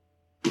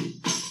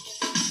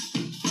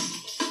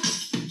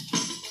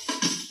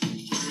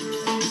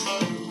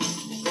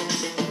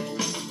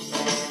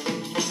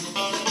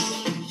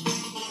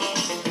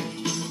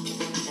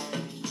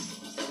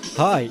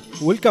Hi,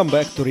 welcome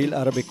back to Real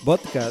Arabic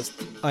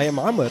Podcast. I am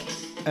Amr,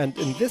 and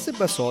in this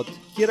episode,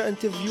 here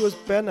interviews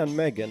Ben and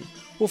Megan,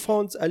 who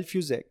founds Al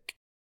Fuzek,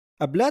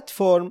 a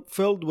platform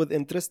filled with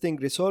interesting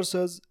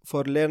resources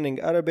for learning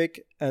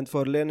Arabic and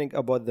for learning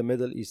about the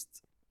Middle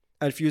East.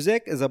 Al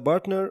Fuzek is a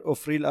partner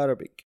of Real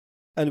Arabic,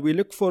 and we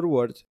look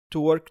forward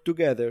to work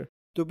together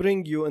to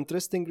bring you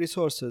interesting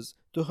resources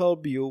to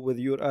help you with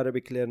your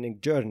Arabic learning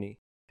journey.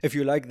 If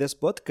you like this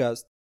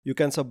podcast, you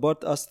can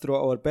support us through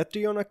our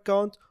Patreon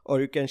account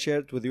or you can share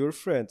it with your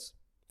friends.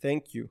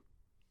 Thank you.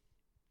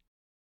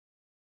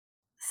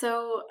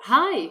 So,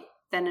 hi,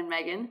 Ben and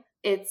Megan.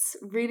 It's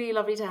really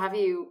lovely to have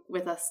you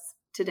with us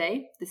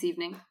today, this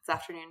evening, this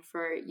afternoon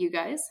for you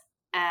guys.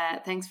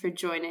 Thanks for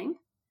joining.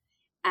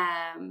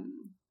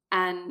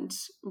 And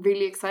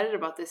really excited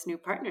about this new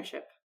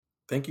partnership.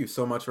 Thank you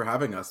so much for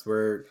having us.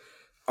 We're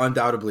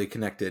undoubtedly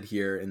connected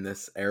here in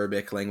this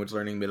Arabic language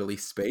learning Middle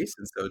East space.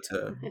 And so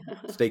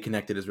to stay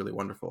connected is really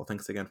wonderful.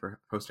 Thanks again for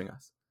hosting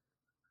us.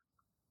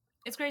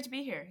 It's great to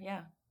be here.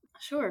 Yeah.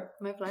 Sure.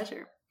 My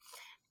pleasure.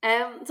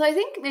 So I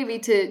think maybe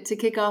to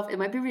kick off, it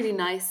might be really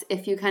nice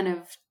if you kind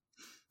of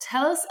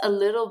tell us a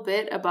little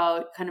bit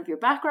about kind of your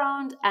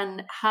background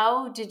and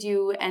how did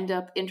you end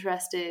up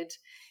interested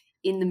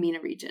in the MENA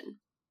region?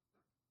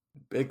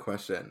 Big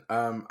question.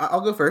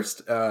 I'll go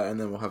first, and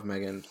then we'll have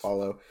Megan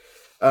follow.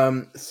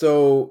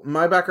 So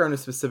my background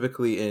is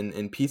specifically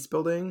in peace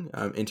building,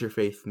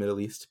 interfaith Middle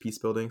East peace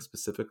building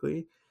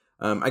specifically.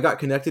 I got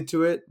connected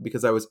to it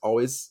because I was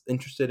always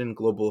interested in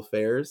global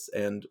affairs,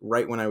 and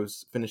right when I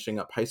was finishing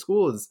up high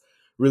school is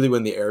really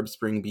when the Arab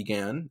Spring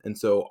began. And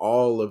so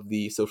all of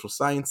the social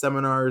science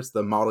seminars,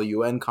 the Model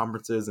UN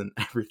conferences, and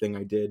everything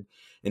I did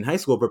in high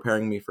school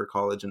preparing me for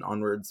college and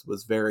onwards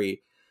was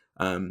very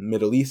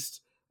Middle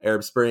East,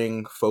 Arab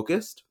Spring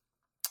focused.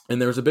 And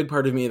there was a big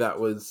part of me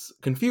that was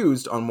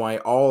confused on why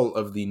all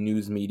of the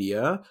news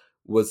media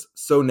was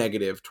so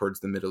negative towards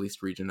the Middle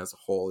East region as a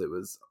whole. It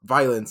was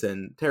violence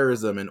and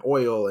terrorism and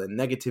oil and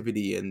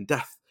negativity and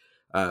death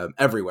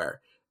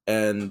everywhere.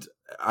 And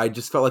I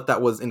just felt like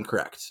that was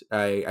incorrect.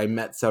 I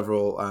met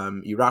several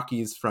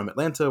Iraqis from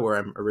Atlanta, where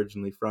I'm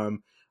originally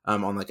from,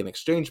 on like an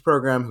exchange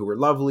program who were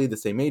lovely, the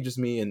same age as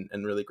me,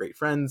 and really great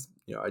friends.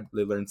 You know, I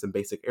learned some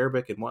basic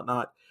Arabic and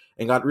whatnot,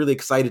 and got really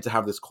excited to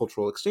have this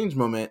cultural exchange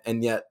moment.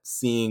 And yet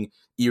seeing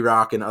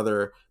Iraq and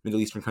other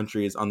Middle Eastern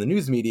countries on the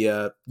news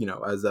media, you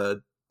know, as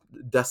a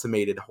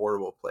decimated,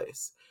 horrible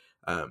place,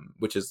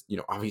 which is, you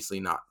know, obviously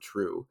not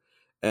true.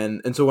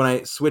 And so when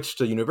I switched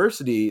to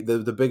university,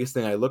 the biggest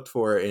thing I looked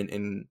for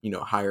in you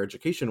know, higher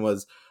education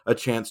was a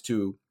chance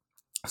to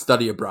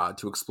study abroad,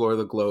 to explore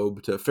the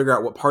globe, to figure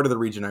out what part of the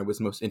region I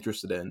was most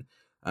interested in.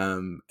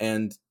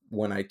 And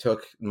when I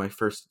took my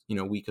first, you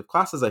know, week of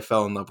classes, I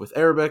fell in love with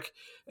Arabic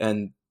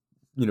and,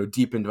 you know,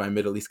 deepened my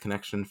Middle East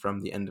connection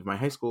from the end of my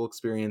high school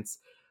experience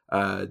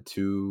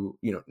to,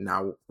 you know,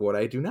 now what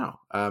I do now.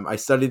 I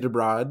studied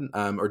abroad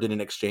or did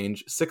an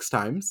exchange 6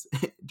 times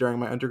during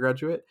my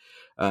undergraduate,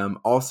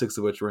 all 6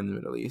 of which were in the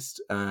Middle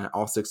East,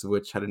 all 6 of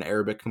which had an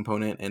Arabic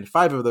component, and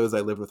 5 of those I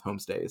lived with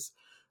homestays.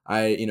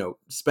 I, you know,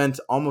 spent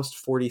almost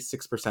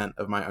 46%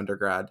 of my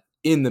undergrad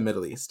in the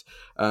Middle East,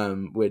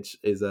 which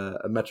is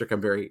a metric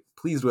I'm very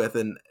pleased with.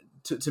 And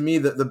to me,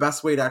 the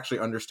best way to actually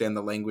understand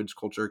the language,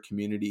 culture,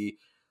 community,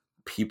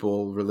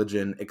 people,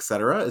 religion,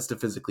 etc., is to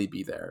physically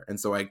be there. And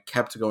so I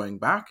kept going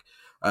back,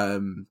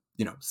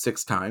 you know,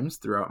 6 times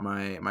throughout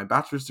my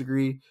bachelor's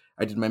degree.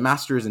 I did my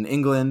master's in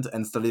England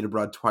and studied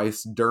abroad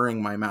twice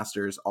during my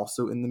master's,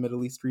 also in the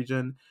Middle East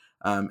region.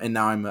 And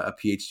now I'm a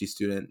PhD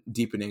student,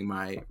 deepening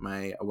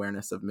my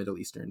awareness of Middle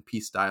Eastern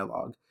peace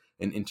dialogue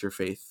and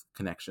interfaith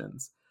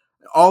connections.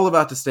 All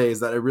about to say is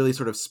that it really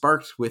sort of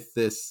sparked with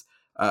this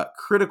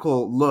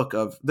critical look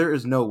of there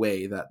is no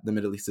way that the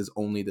Middle East is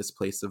only this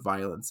place of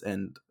violence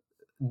and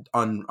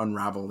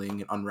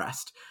unraveling and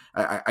unrest.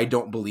 I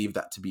don't believe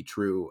that to be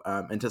true.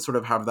 And to sort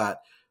of have that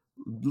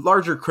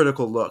larger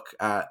critical look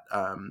at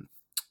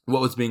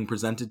what was being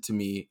presented to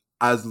me,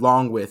 as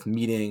long with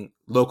meeting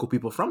local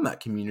people from that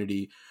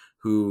community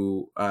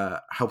who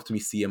helped me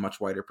see a much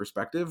wider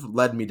perspective,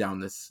 led me down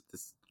this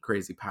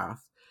crazy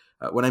path.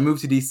 When I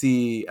moved to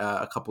DC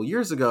a couple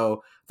years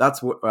ago,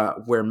 that's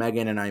where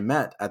Megan and I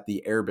met at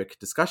the Arabic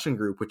discussion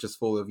group, which is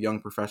full of young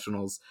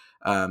professionals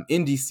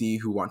in DC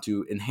who want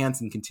to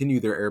enhance and continue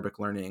their Arabic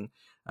learning.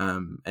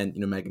 And, you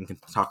know, Megan can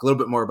talk a little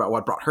bit more about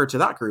what brought her to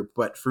that group.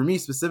 But for me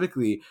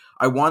specifically,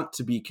 I want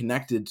to be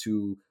connected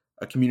to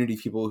a community of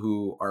people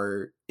who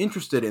are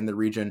interested in the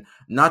region,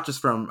 not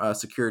just from a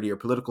security or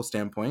political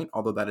standpoint,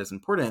 although that is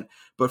important,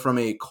 but from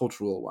a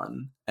cultural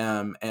one.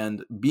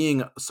 And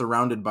being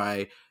surrounded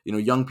by, you know,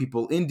 young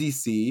people in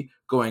DC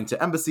going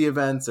to embassy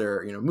events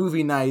or, you know,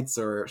 movie nights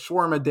or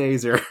shawarma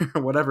days or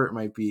whatever it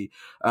might be,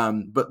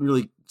 but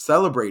really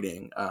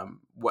celebrating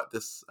what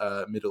this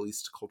Middle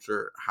East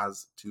culture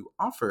has to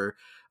offer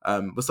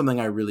was something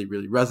I really,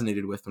 really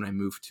resonated with when I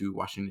moved to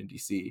Washington,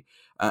 D.C.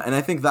 And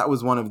I think that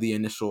was one of the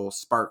initial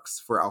sparks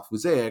for Al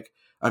Fuzek.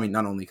 I mean,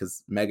 not only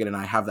because Megan and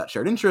I have that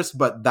shared interest,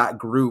 but that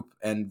group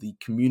and the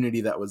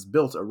community that was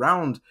built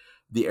around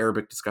the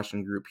Arabic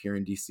discussion group here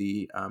in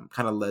DC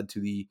kind of led to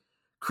the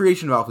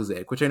creation of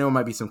Alphazaic, which I know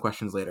might be some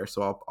questions later.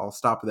 So I'll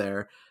stop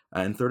there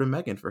and throw to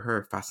Megan for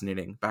her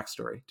fascinating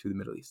backstory to the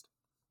Middle East.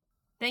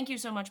 Thank you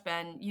so much,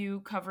 Ben. You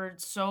covered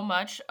so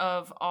much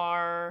of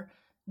our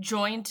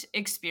joint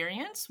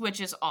experience, which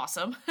is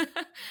awesome.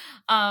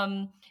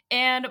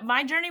 And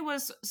my journey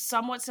was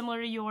somewhat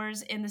similar to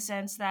yours in the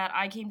sense that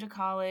I came to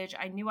college.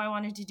 I knew I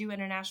wanted to do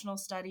international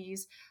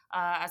studies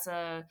as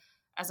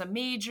a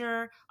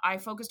major. I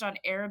focused on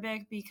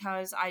Arabic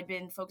because I'd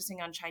been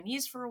focusing on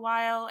Chinese for a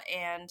while,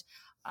 and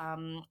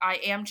I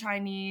am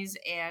Chinese,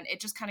 and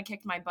it just kind of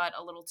kicked my butt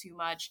a little too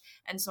much.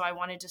 And so I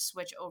wanted to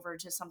switch over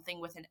to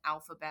something with an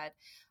alphabet.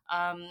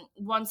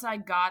 Once I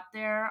got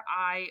there,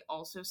 I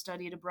also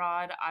studied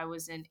abroad. I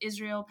was in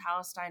Israel,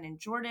 Palestine, and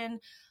Jordan.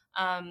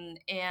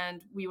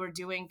 And we were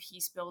doing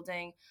peace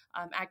building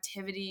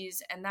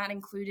activities, and that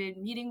included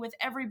meeting with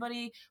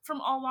everybody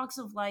from all walks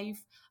of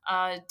life,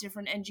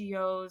 different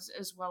NGOs,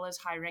 as well as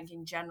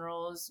high-ranking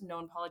generals,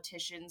 known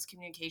politicians,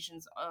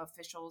 communications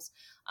officials.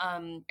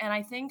 And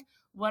I think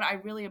what I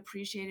really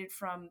appreciated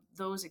from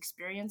those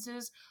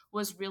experiences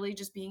was really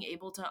just being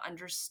able to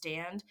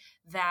understand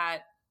that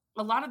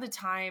a lot of the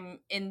time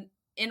in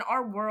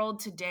our world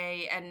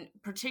today, and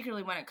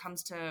particularly when it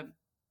comes to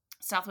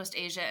Southwest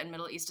Asia and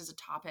Middle East as a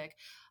topic,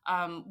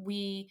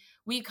 we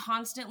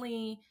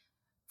constantly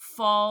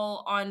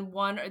fall on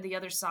one or the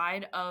other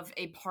side of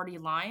a party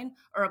line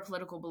or a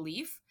political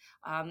belief.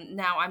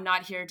 Now, I'm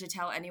not here to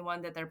tell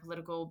anyone that their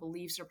political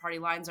beliefs or party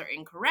lines are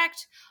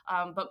incorrect,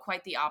 but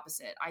quite the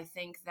opposite. I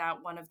think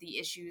that one of the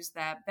issues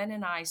that Ben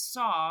and I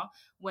saw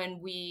when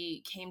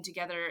we came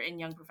together in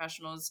Young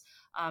Professionals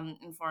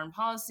in Foreign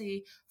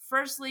Policy,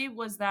 firstly,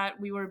 was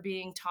that we were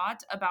being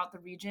taught about the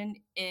region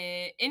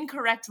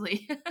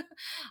incorrectly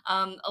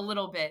a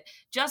little bit,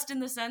 just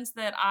in the sense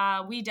that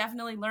we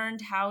definitely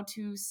learned how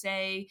to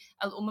say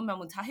Al-Ummah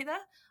Mutahida,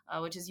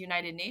 which is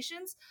United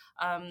Nations,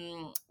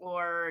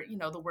 or,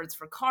 the words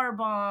for car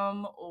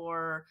bomb,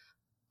 or,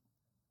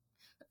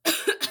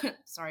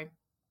 sorry,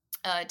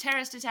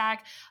 terrorist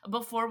attack,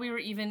 before we were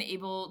even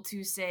able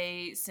to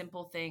say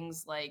simple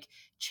things like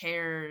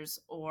chairs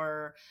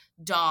or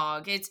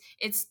dog.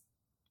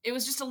 It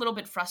was just a little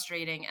bit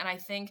frustrating. And I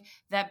think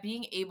that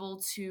being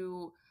able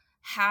to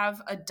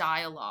have a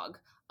dialogue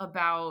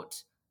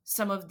about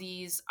some of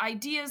these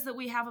ideas that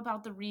we have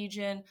about the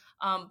region,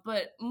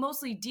 but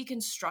mostly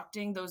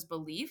deconstructing those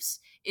beliefs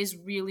is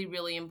really,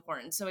 really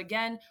important. So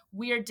again,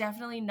 we are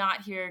definitely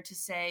not here to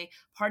say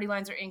party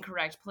lines are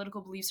incorrect,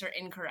 political beliefs are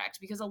incorrect,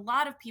 because a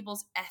lot of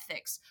people's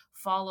ethics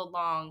fall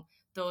along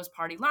those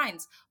party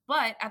lines.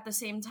 But at the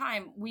same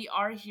time, we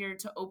are here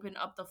to open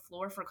up the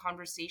floor for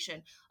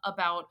conversation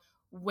about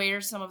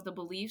where some of the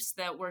beliefs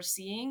that we're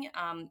seeing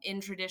in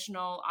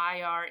traditional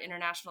IR,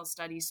 international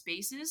studies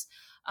spaces,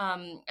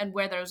 and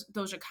where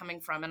those are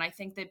coming from. And I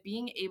think that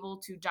being able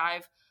to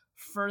dive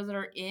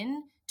further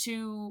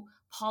into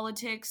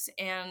politics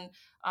and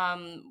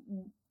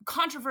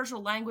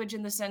controversial language,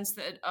 in the sense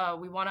that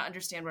we want to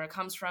understand where it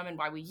comes from and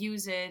why we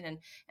use it,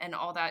 and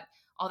all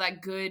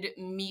that good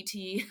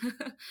meaty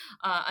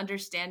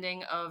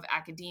understanding of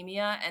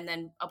academia, and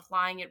then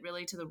applying it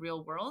really to the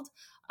real world,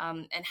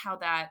 and how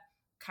that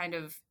kind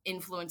of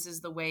influences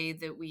the way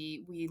that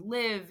we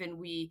live and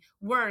we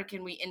work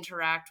and we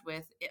interact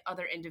with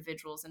other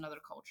individuals and other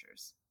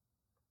cultures.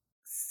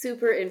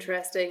 Super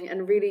interesting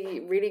and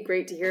really, really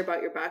great to hear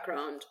about your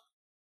background.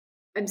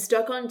 I'm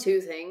stuck on two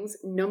things.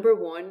 Number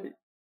one,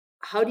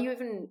 how do you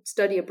even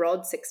study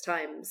abroad 6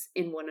 times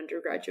in one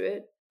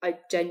undergraduate? I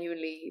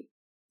genuinely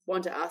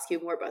want to ask you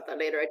more about that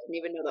later. I didn't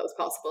even know that was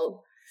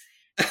possible.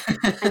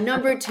 And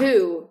number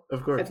two,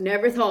 of course, I've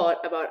never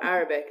thought about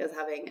Arabic as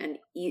having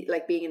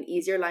being an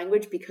easier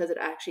language, because it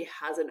actually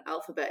has an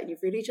alphabet. And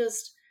you've really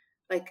just,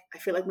 I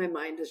feel like my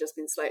mind has just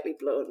been slightly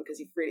blown because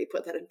you've really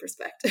put that in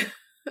perspective.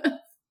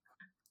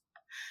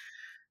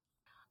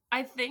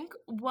 I think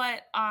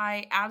what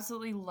I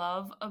absolutely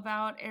love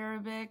about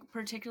Arabic,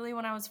 particularly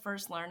when I was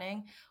first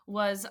learning,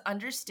 was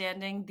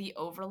understanding the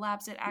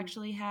overlaps it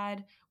actually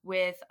had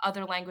with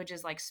other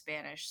languages like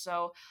Spanish.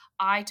 So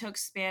I took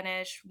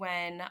Spanish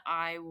when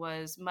I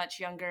was much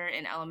younger,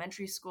 in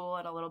elementary school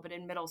and a little bit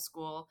in middle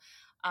school.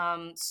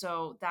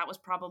 So that was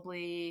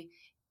probably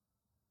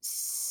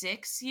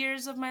 6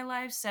 years of my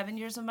life, 7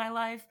 years of my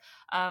life.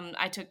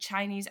 I took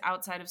Chinese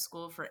outside of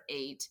school for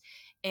 8.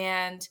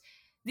 And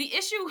the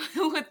issue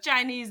with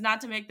Chinese,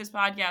 not to make this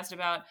podcast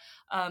about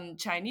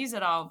Chinese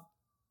at all,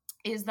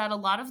 is that a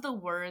lot of the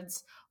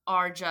words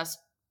are just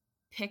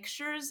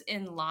pictures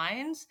in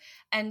lines.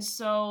 And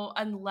so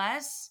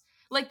unless,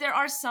 there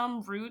are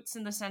some roots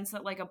in the sense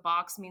that a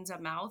box means a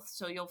mouth.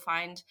 So you'll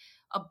find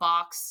a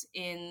box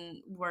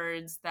in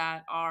words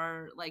that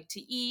are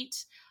to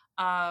eat.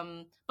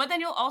 But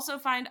then you'll also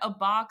find a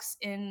box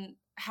in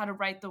how to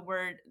write the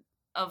word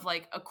of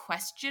a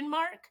question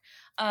mark.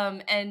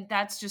 And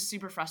that's just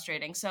super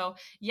frustrating. So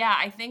yeah,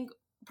 I think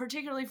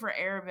particularly for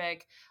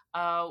Arabic,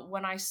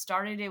 when I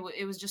started,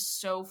 it was just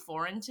so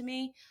foreign to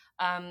me.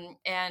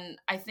 And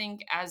I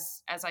think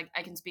as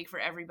I can speak for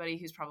everybody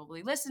who's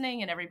probably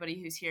listening and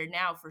everybody who's here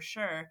now for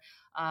sure,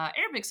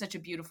 Arabic's such a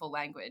beautiful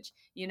language.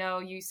 You know,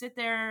 you sit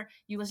there,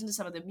 you listen to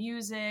some of the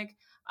music,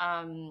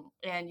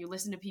 and you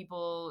listen to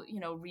people, you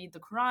know, read the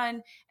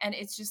Quran, and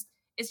it's just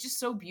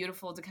so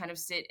beautiful to kind of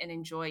sit and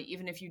enjoy,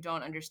 even if you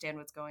don't understand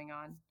what's going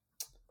on.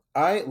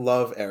 I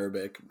love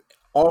Arabic,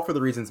 all for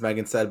the reasons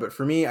Megan said, but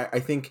for me, I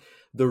think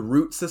the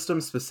root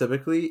system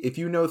specifically, if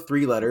you know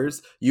 3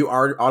 letters, you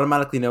are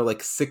automatically know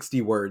like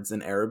 60 words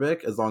in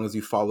Arabic as long as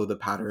you follow the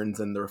patterns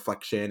and the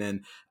reflection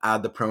and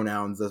add the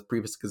pronouns, the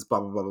prefixes, blah,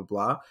 blah, blah, blah,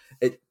 blah.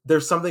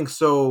 There's something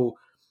so,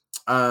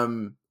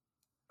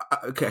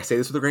 okay, I say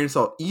this with a grain of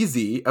salt,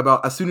 easy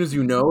about as soon as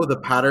you know the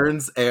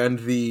patterns and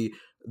the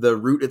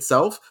root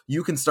itself,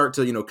 you can start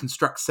to, you know,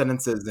 construct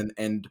sentences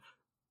and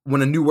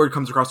when a new word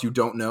comes across you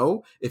don't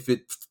know, if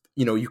it,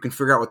 you know, you can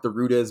figure out what the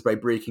root is by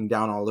breaking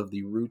down all of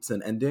the roots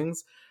and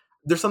endings.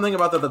 There's something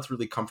about that that's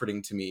really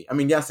comforting to me. I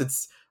mean, yes,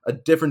 it's a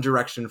different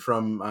direction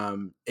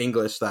from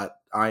English that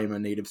I am a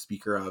native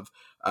speaker of.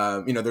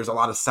 You know, there's a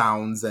lot of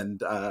sounds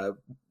and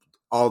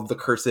all of the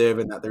cursive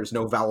and that there's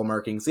no vowel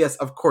markings. Yes,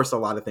 of course, a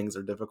lot of things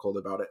are difficult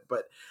about it.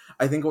 But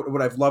I think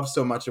what I've loved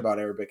so much about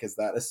Arabic is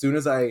that as soon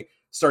as I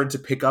started to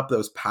pick up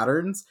those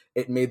patterns,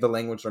 it made the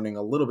language learning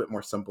a little bit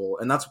more simple.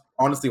 And that's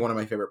honestly one of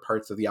my favorite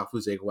parts of the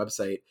Al-Fuzaiq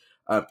website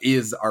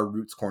is our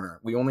roots corner.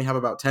 We only have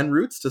about 10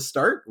 roots to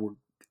start. We're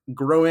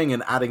growing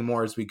and adding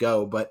more as we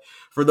go. But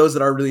for those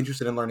that are really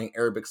interested in learning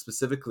Arabic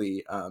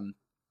specifically,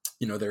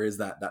 you know, there is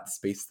that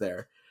space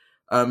there.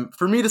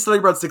 For me to study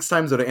abroad 6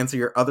 times, though, to answer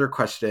your other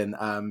question,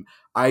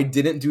 I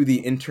didn't do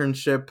the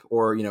internship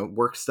or, you know,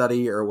 work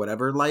study or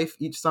whatever life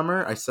each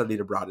summer. I studied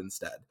abroad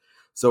instead.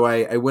 So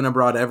I went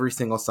abroad every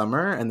single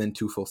summer and then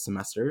 2 full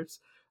semesters.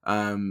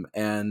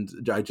 And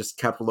I just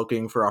kept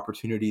looking for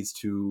opportunities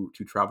to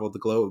travel the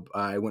globe.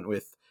 I went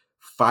with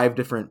 5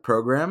 different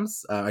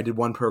programs. I did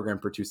 1 program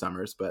for 2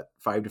 summers, but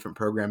 5 different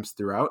programs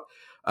throughout.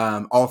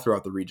 All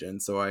throughout the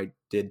region. So I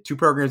did 2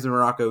 programs in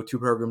Morocco, 2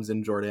 programs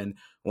in Jordan,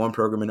 1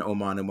 program in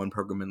Oman, and 1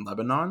 program in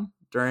Lebanon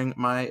during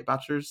my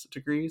bachelor's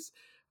degrees.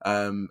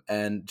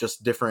 And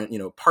just different, you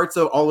know, parts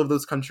of all of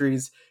those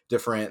countries,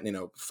 different, you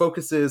know,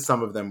 focuses.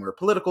 Some of them were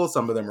political,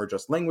 some of them were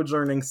just language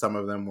learning, some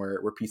of them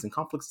were peace and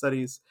conflict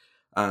studies.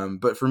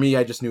 But for me,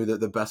 I just knew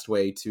that the best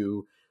way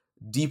to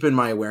deepen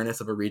my awareness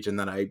of a region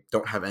that I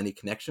don't have any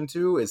connection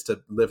to is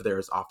to live there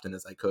as often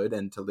as I could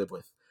and to live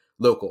with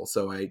locals.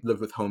 So I lived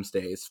with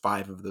homestays,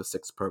 5 of those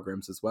 6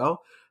 programs as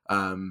well.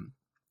 And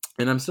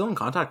I'm still in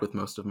contact with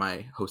most of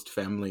my host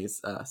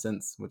families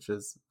since, which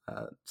is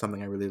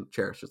something I really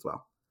cherish as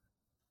well.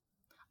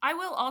 I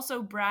will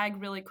also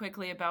brag really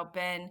quickly about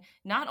Ben.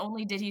 Not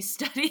only did he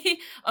study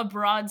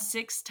abroad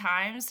 6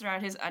 times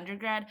throughout his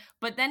undergrad,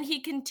 but then he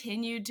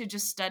continued to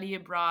just study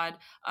abroad,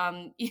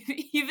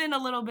 even a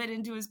little bit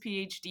into his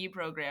PhD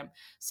program.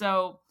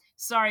 So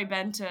sorry,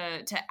 Ben,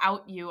 to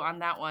out you on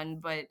that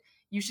one, but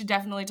you should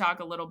definitely talk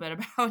a little bit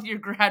about your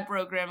grad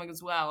program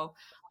as well.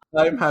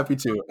 I'm happy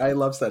to. I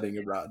love studying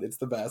abroad. It's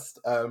the best.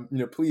 You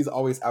know, please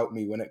always out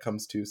me when it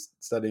comes to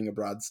studying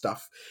abroad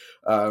stuff.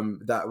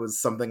 That was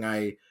something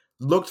I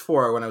looked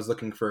for when I was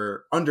looking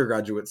for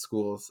undergraduate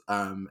schools,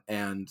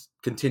 and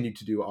continue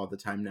to do all the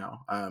time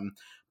now.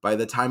 By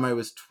the time I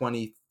was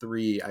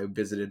 23, I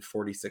visited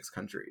 46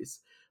 countries,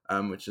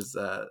 which is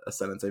a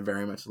sentence I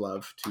very much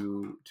love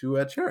to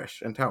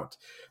cherish and tout.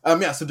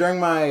 Yeah, so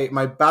during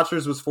my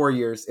bachelor's was 4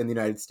 years in the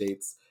United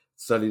States,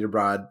 studied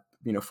abroad,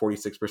 you know,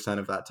 46%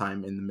 of that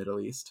time in the Middle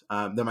East.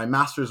 Then my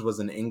master's was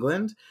in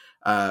England,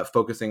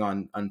 focusing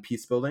on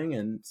peace building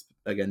and,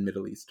 again,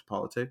 Middle East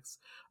politics.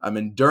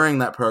 And during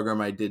that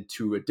program, I did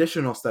 2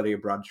 additional study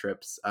abroad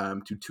trips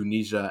to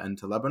Tunisia and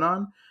to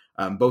Lebanon,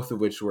 both of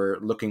which were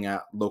looking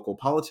at local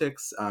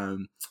politics,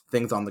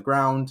 things on the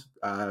ground,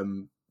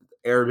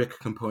 Arabic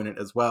component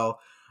as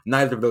well.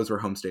 Neither of those were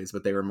homestays,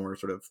 but they were more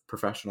sort of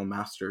professional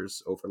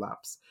master's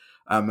overlaps.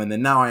 And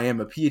then now I am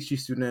a PhD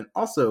student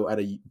also at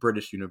a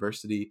British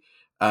university,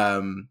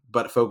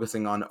 but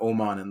focusing on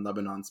Oman and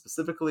Lebanon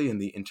specifically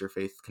and the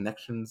interfaith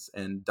connections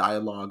and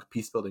dialogue,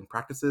 peace-building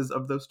practices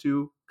of those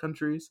 2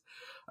 countries,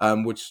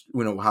 which,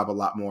 you know, will have a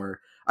lot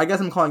more, I guess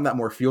I'm calling that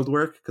more field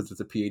work because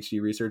it's a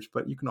PhD research,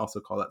 but you can also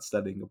call that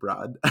studying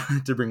abroad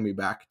to bring me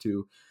back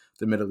to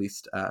the Middle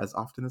East as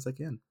often as I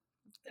can.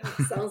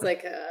 Sounds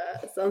like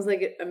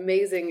an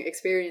amazing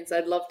experience.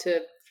 I'd love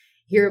to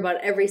hear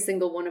about every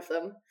single one of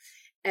them.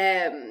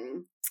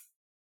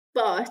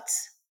 But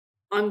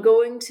I'm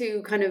going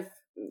to kind of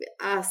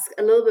ask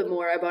a little bit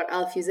more about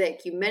Al-Fuzaiq.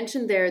 You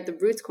mentioned there the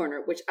Roots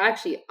Corner, which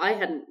actually I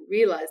hadn't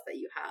realized that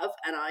you have,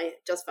 and I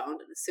just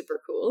found it is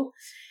super cool.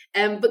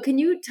 But can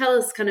you tell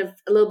us kind of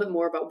a little bit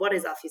more about what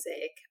is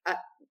Al-Fuzaiq?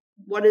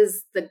 What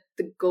is the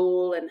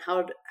goal, and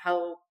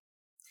how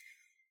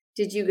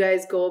did you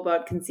guys go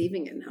about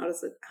conceiving it, and how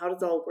does it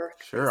all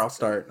work? Sure, I'll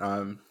start,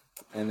 and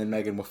then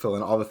Megan will fill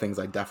in all the things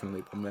I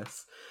definitely will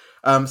miss.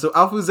 So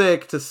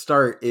Al-Fuzaiq, to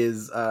start,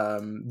 is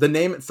the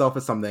name itself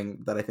is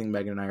something that I think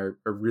Megan and I are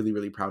really,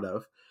 really proud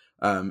of.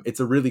 It's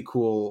a really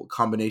cool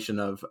combination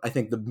of, I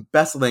think, the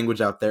best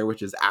language out there,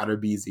 which is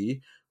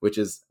Arabizi, which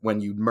is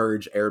when you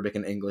merge Arabic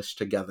and English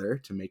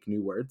together to make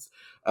new words.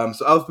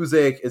 So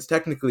Al-Fuzaiq is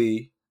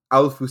technically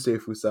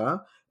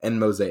Al-Fusayfusa and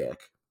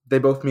Mosaic. They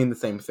both mean the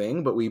same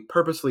thing, but we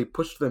purposely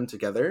pushed them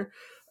together.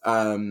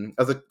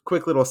 As a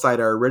quick little side,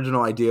 our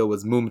original idea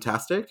was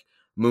Mumtastic.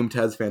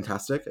 Mumtaz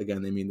fantastic.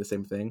 Again, they mean the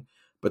same thing.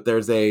 But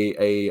there's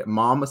a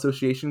mom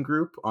association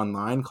group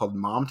online called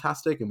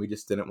Momtastic, and we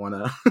just didn't want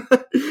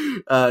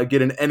to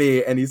get in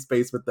any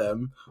space with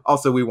them.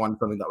 Also, we wanted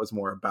something that was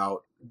more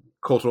about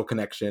cultural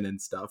connection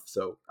and stuff.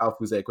 So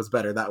Al-Fuzaiq was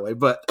better that way.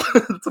 But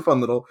it's a fun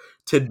little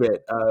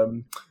tidbit.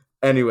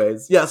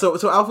 Anyways, yeah. So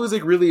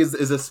Al-Fuzaiq really is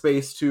a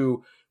space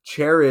to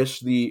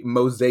cherish the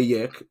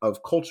mosaic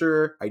of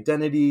culture,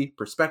 identity,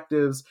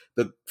 perspectives,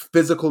 the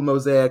physical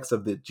mosaics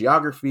of the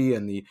geography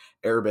and the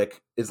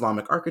Arabic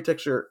Islamic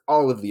architecture,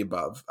 all of the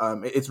above.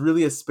 It's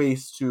really a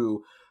space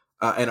to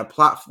and a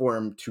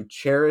platform to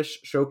cherish,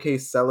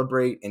 showcase,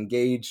 celebrate,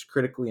 engage,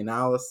 critically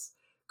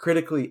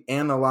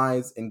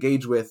analyze,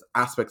 engage with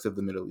aspects of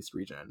the Middle East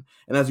region.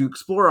 And as you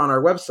explore on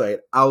our website,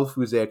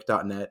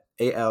 alfusaiq.net,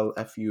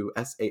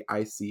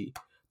 alfusaic.net,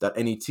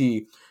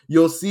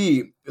 you'll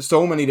see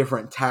so many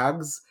different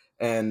tags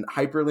and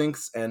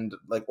hyperlinks and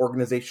like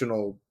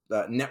organizational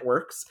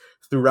networks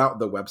throughout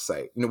the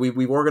website.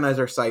 We've organized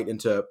our site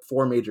into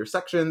 4 major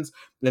sections,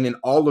 and in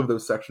all of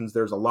those sections,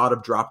 there's a lot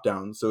of drop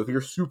downs. So if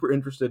you're super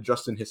interested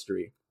just in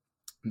history,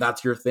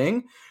 that's your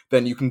thing,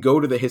 then you can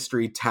go to the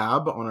history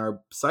tab on our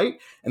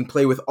site and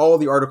play with all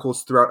the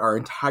articles throughout our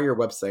entire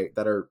website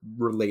that are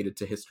related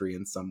to history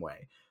in some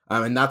way.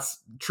 And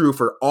that's true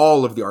for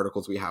all of the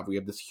articles we have. We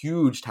have this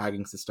huge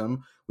tagging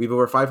system. We have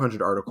over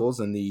 500 articles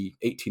in the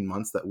 18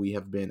 months that we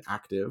have been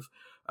active,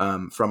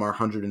 from our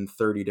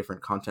 130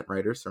 different content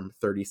writers from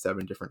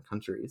 37 different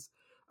countries.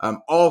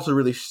 All to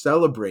really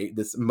celebrate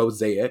this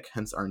mosaic,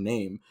 hence our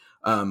name,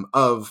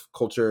 of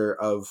culture,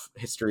 of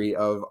history,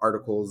 of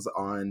articles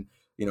on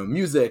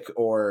music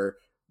or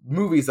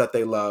movies that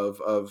they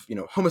love, of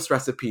hummus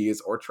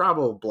recipes or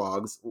travel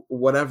blogs,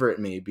 whatever it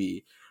may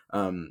be.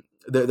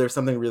 There's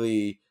something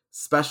really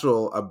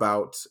special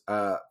about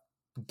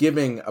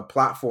giving a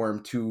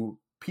platform to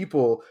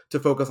people to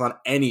focus on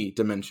any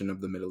dimension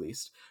of the Middle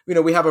East.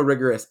 We have a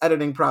rigorous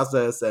editing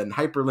process and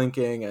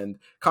hyperlinking and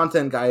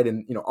content guide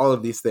and all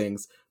of these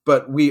things,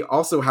 but we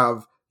also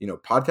have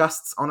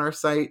podcasts on our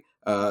site,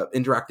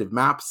 interactive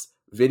maps,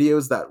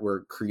 videos that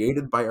were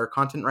created by our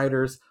content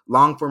writers,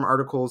 long form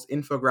articles,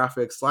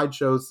 infographics,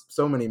 slideshows,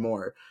 so many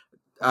more,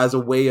 as a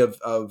way of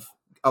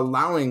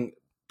allowing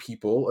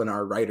people and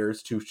our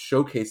writers to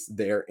showcase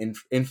their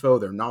info,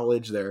 their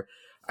knowledge, their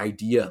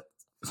ideas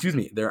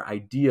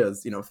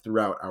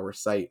throughout our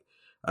site.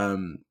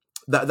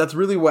 That's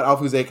really what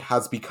Al-Fuzaiq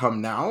has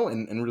become now,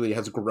 and really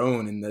has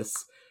grown in this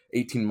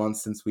 18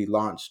 months since we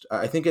launched.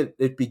 I think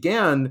it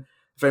began,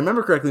 if I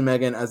remember correctly,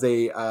 Megan, as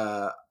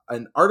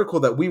an article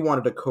that we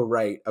wanted to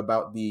co-write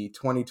about the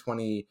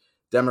 2020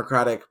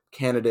 Democratic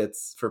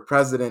candidates for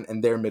president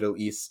and their Middle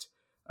East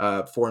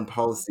foreign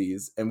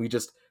policies, and we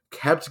just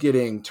kept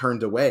getting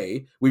turned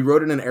away. We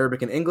wrote it in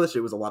Arabic and English.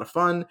 It was a lot of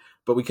fun,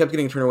 but we kept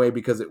getting turned away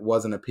because it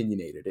wasn't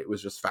opinionated. It was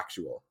just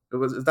factual.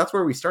 That's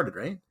where we started,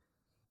 right?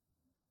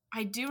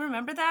 I do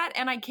remember that,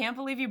 and I can't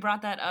believe you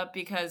brought that up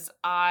because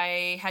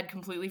I had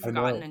completely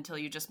forgotten until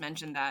you just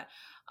mentioned that.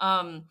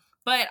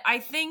 But I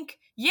think,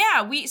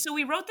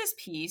 we wrote this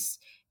piece,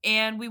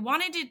 and we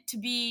wanted it to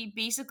be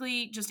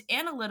basically just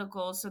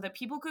analytical so that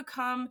people could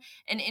come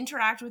and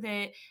interact with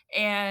it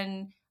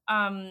and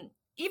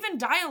even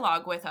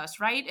dialogue with us,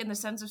 right? In the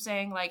sense of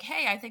saying like,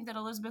 hey, I think that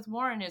Elizabeth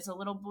Warren is a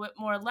little bit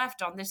more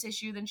left on this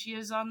issue than she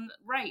is on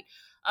right.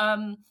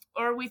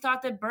 Or we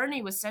thought that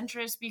Bernie was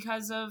centrist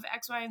because of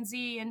X, Y, and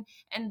Z,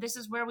 and this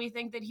is where we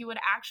think that he would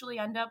actually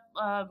end up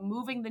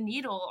moving the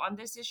needle on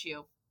this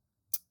issue.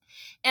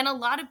 And a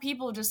lot of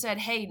people just said,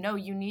 hey, no,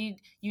 you need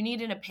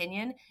an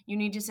opinion. You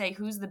need to say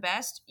who's the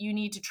best. You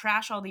need to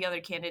trash all the other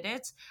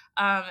candidates.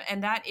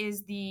 And that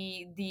is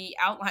the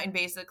outline,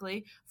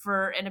 basically,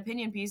 for an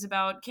opinion piece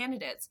about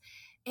candidates.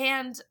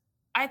 And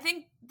I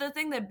think the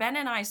thing that Ben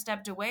and I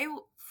stepped away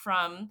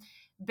from,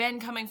 Ben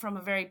coming from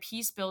a very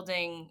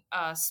peace-building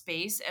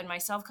space and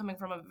myself coming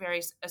from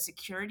a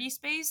security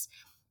space,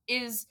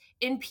 is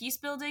in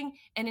peace-building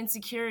and in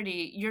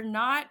security, you're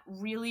not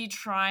really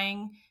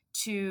trying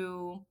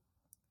to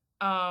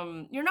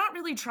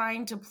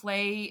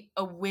play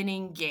a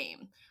winning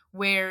game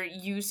where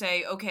you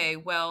say, okay,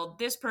 well,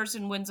 this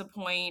person wins a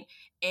point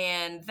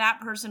and that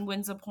person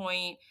wins a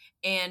point,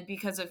 and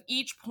because of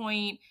each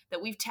point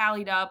that we've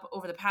tallied up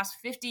over the past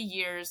 50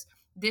 years,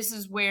 this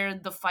is where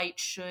the fight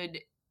should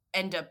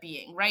end up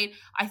being, right?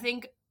 I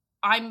think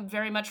I'm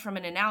very much from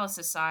an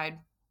analysis side.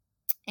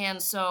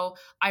 And so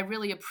I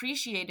really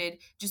appreciated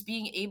just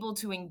being able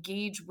to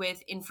engage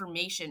with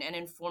information and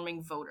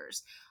informing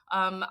voters.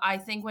 I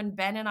think when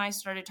Ben and I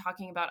started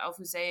talking about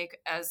Al-Fuzaiq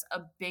as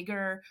a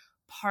bigger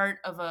part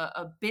of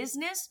a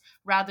business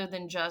rather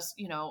than just,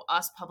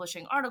 us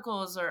publishing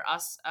articles or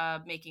us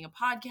making a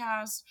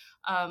podcast.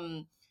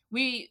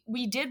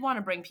 We did want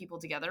to bring people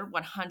together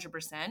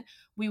 100%.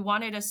 We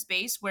wanted a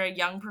space where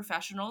young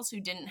professionals who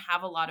didn't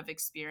have a lot of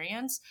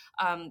experience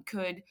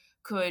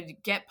could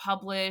get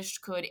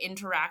published, could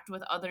interact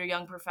with other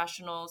young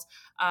professionals.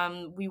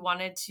 We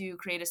wanted to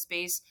create a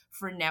space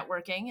for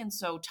networking. And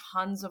so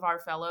tons of our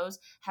fellows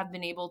have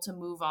been able to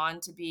move on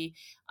to be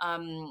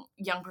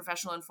young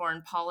professional and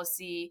foreign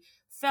policy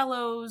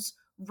fellows,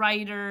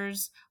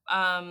 writers,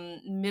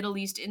 Middle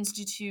East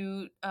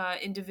Institute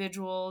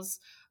individuals,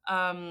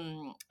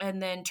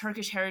 and then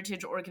Turkish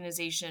Heritage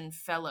Organization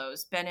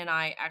fellows. Ben and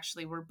I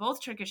actually were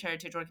both Turkish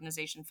Heritage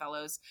Organization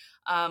fellows.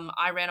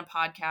 I ran a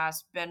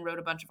podcast. Ben wrote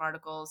a bunch of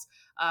articles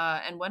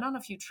and went on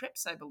a few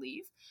trips, I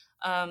believe.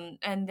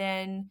 And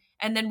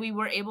then we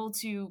were able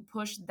to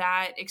push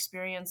that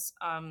experience.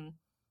 I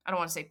don't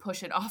want to say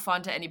push it off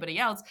onto anybody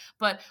else,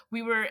 but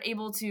we were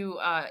able to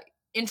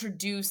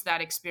introduce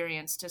that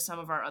experience to some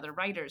of our other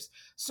writers.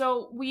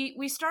 So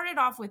we started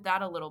off with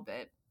that a little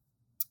bit.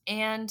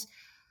 And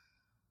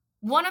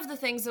one of the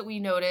things that we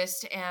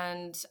noticed,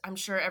 and I'm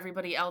sure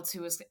everybody else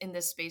who is in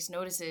this space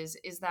notices,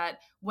 is that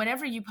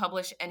whenever you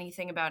publish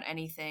anything about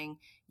anything,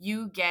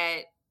 you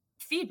get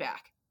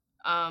feedback,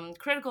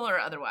 critical or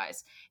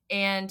otherwise.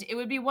 And it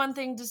would be one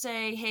thing to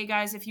say, hey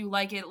guys, if you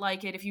like it,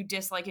 like it. If you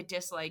dislike it,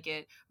 dislike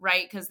it,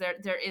 right? Because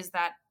there is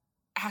that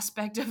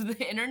aspect of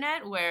the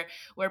internet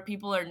where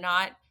people are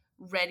not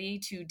ready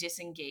to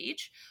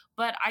disengage.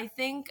 But I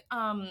think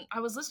I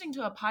was listening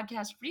to a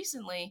podcast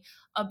recently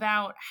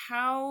about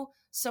how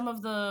some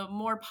of the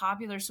more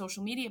popular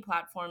social media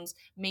platforms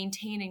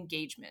maintain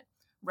engagement,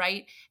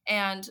 right?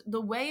 And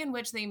the way in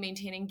which they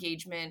maintain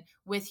engagement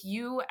with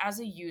you as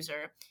a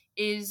user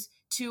is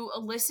to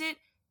elicit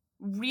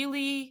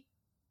really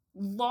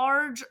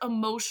large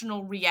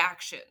emotional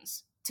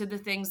reactions to the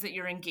things that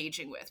you're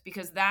engaging with,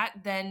 because that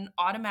then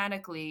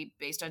automatically,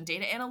 based on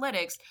data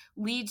analytics,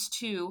 leads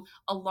to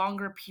a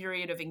longer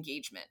period of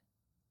engagement.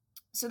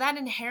 So that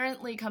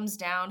inherently comes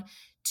down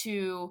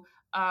to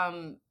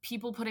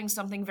people putting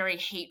something very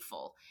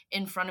hateful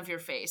in front of your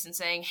face and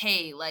saying,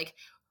 hey, like,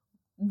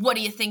 what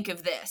do you think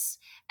of this?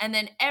 And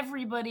then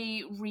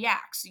everybody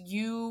reacts.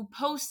 You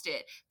post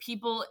it.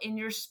 People in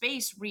your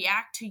space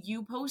react to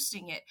you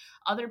posting it.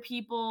 Other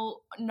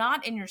people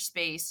not in your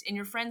space, in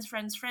your friends'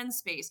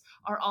 space,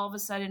 are all of a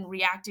sudden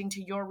reacting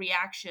to your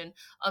reaction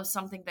of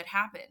something that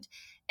happened.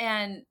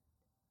 And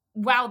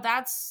while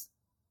that's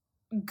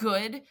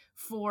good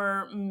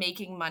for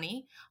making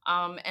money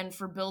and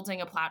for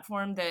building a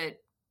platform that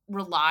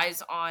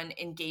relies on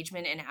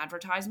engagement and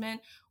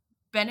advertisement,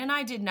 Ben and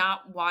I did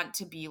not want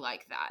to be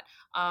like that.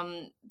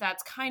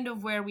 That's kind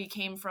of where we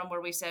came from,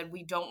 where we said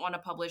we don't want to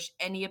publish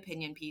any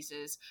opinion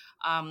pieces.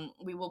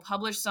 We will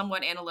publish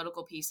somewhat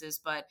analytical pieces,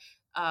 but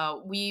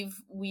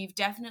we've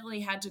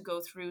definitely had to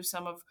go through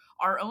some of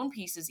our own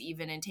pieces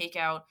even and take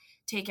out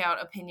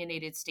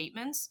opinionated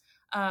statements.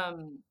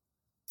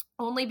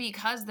 Only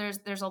because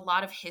there's a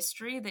lot of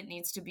history that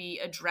needs to be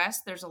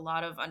addressed. There's a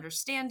lot of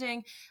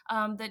understanding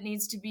that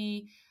needs to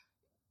be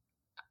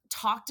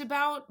talked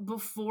about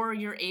before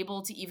you're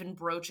able to even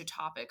broach a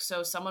topic.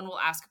 So someone will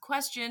ask a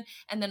question,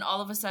 and then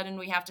all of a sudden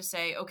we have to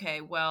say,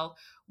 okay, well,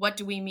 what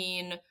do we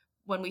mean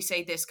when we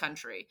say this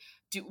country?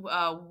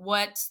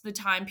 What's the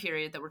time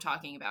period that we're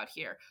talking about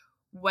here?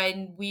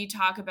 When we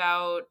talk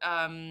about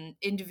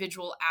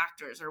individual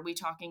actors, are we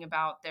talking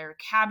about their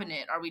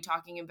cabinet? Are we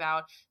talking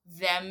about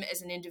them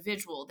as an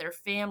individual, their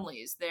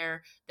families,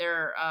 their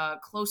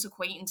close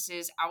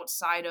acquaintances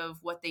outside of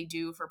what they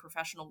do for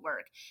professional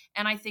work?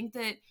 And I think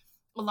that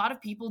a lot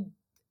of people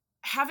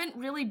haven't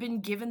really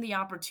been given the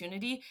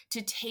opportunity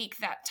to take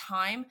that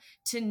time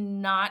to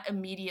not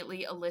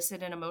immediately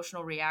elicit an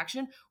emotional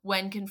reaction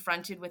when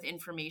confronted with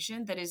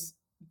information that is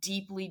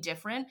deeply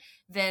different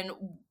than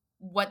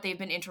what they've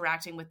been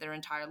interacting with their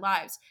entire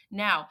lives.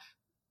 Now,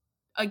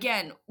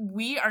 again,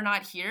 we are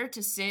not here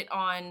to sit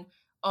on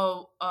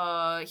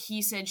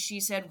he said, she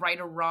said, right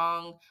or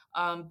wrong,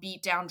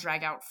 beat down,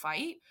 drag out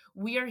fight.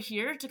 We are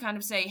here to kind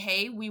of say,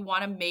 hey, we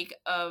want to make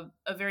a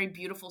very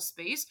beautiful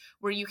space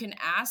where you can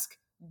ask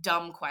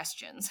dumb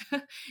questions.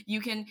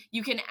 you can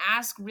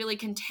ask really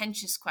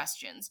contentious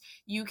questions.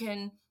 You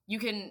can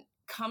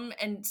come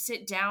and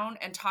sit down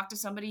and talk to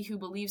somebody who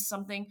believes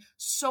something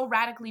so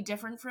radically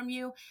different from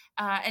you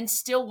and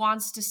still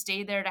wants to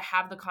stay there to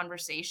have the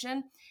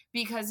conversation,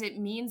 because it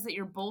means that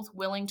you're both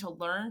willing to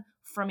learn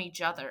from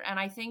each other. And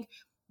I think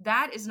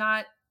that is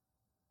not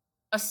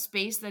a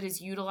space that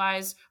is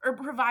utilized or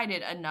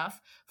provided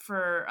enough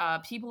for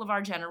people of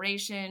our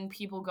generation,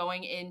 people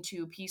going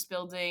into peace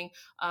building,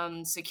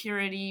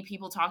 security,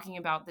 people talking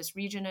about this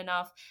region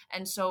enough.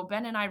 And so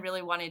Ben and I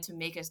really wanted to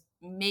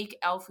make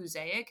El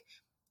Fusaic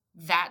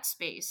that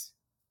space.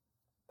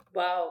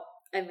 Wow.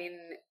 I mean,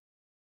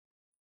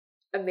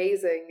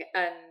 amazing.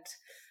 And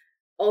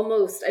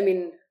almost, I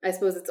mean, I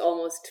suppose it's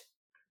almost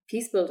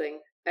peace building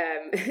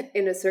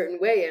in a certain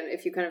way. And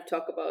if you kind of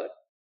talk about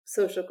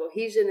social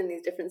cohesion in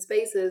these different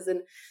spaces.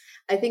 And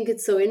I think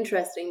it's so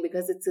interesting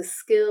because it's a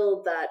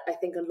skill that I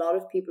think a lot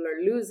of people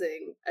are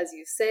losing. As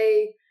you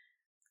say,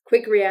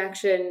 quick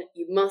reaction,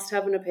 you must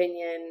have an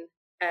opinion.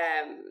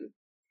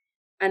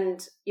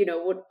 And, you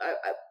know, what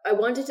I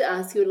wanted to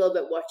ask you a little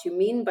bit what you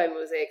mean by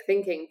mosaic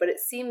thinking, but it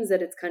seems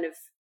that it's kind of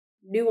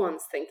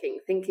nuanced thinking,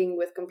 thinking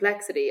with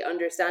complexity,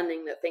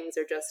 understanding that things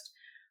are just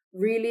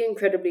really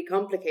incredibly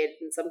complicated,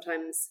 and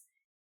sometimes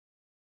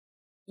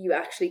you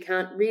actually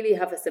can't really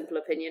have a simple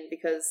opinion,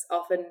 because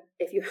often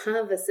if you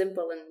have a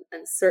simple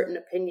and certain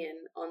opinion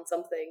on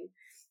something,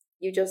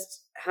 you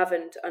just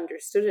haven't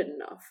understood it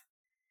enough.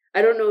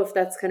 I don't know if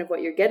that's kind of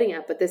what you're getting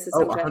at, but this is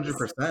sometimes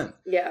 100%.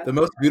 Yeah. The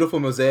most beautiful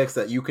mosaics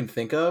that you can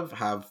think of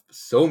have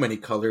so many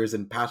colors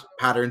and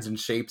patterns and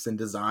shapes and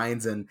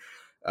designs and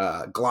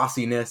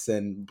glossiness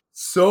and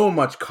so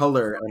much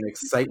color and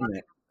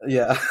excitement.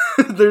 Yeah,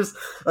 there's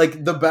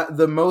like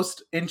the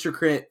most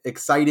intricate,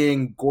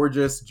 exciting,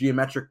 gorgeous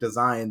geometric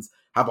designs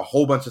have a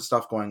whole bunch of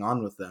stuff going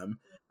on with them.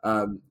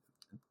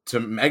 To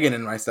Megan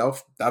and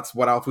myself, that's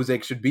what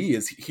Alfuzaic should be.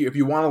 Is if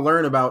you want to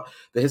learn about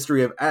the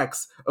history of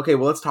X, okay,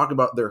 well, let's talk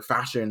about their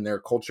fashion, their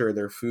culture,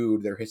 their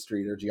food, their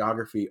history, their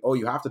geography. Oh,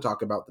 you have to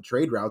talk about the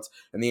trade routes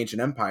and the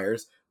ancient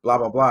empires, blah,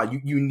 blah, blah.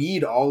 You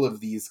need all of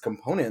these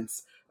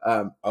components,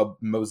 a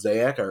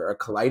mosaic or a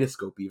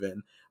kaleidoscope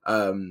even.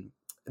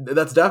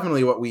 That's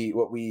definitely what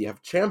we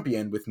have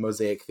championed with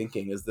mosaic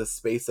thinking, is this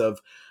space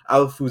of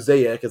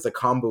Alfuzaic is a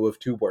combo of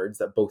two words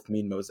that both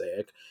mean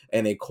mosaic,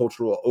 and a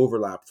cultural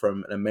overlap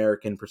from an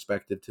American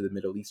perspective to the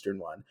Middle Eastern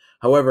one.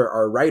 However,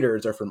 our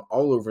writers are from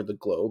all over the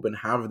globe and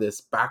have this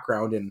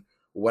background in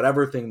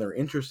whatever thing they're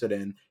interested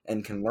in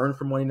and can learn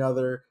from one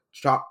another,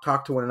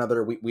 talk to one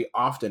another. We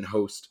often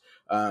host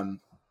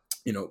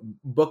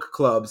book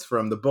clubs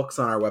from the books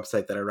on our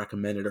website that I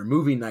recommended, or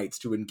movie nights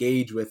to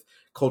engage with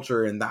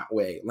culture in that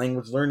way,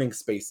 language learning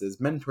spaces,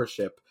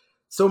 mentorship,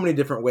 so many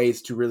different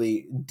ways to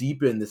really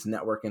deepen this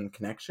network and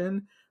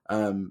connection.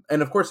 And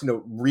of course,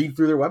 read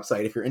through their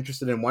website. If you're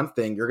interested in one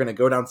thing, you're going to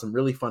go down some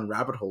really fun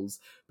rabbit holes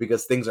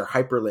because things are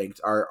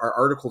hyperlinked. Our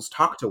articles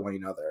talk to one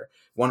another.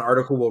 One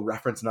article will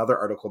reference another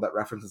article that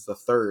references the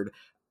third,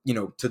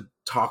 to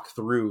talk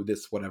through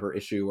this whatever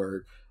issue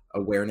or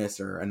awareness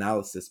or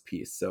analysis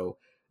piece. So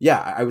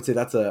yeah, I would say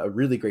that's a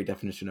really great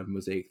definition of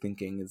mosaic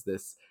thinking, is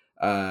this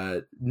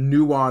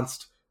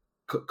nuanced,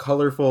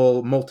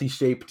 colorful,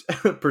 multi-shaped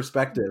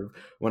perspective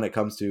when it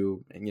comes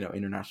to,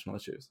 international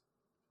issues.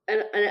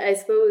 And I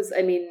suppose,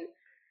 I mean,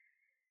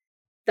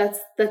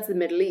 that's the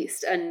Middle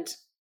East, and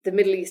the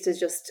Middle East is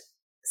just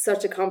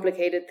such a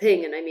complicated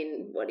thing. And I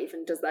mean, what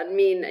even does that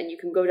mean? And you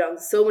can go down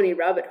so many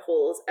rabbit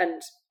holes.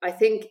 And I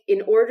think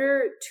in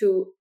order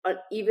to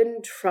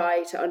even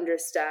try to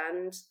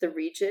understand the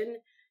region,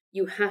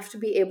 you have to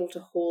be able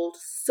to hold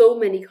so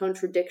many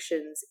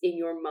contradictions in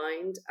your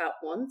mind at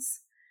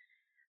once.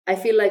 I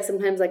feel like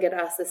sometimes I get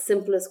asked the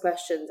simplest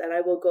questions and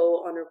I will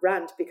go on a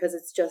rant because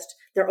it's just,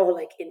 they're all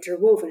like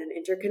interwoven and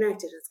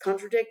interconnected. It's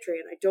contradictory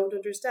and I don't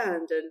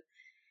understand.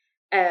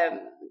 And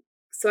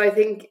so I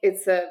think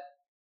it's a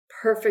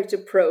perfect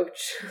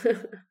approach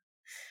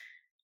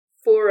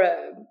for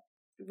a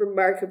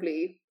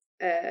remarkably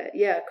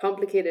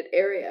complicated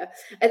area.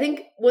 I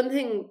think one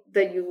thing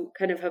that you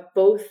kind of have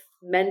both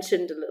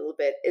mentioned a little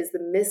bit is the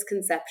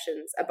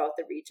misconceptions about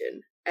the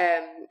region.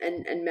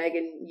 And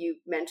Megan, you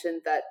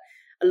mentioned that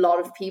a lot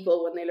of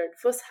people, when they learn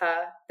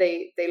Fusha,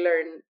 they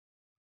learn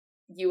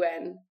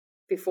UN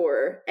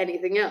before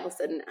anything else,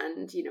 and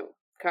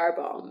car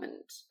bomb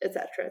and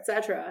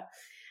etc.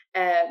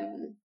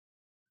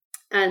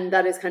 And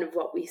that is kind of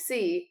what we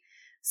see.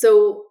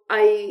 So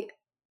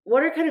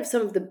what are kind of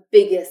some of the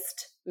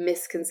biggest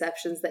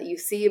misconceptions that you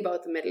see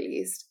about the Middle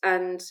East,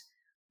 and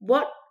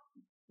what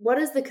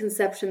is the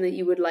conception that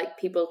you would like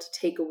people to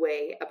take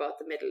away about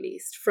the Middle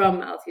East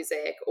from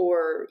Alfuzaic,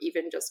 or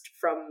even just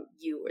from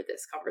you or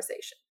this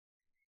conversation?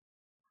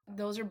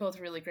 Those are both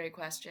really great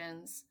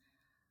questions.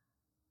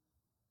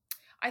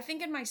 I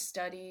think in my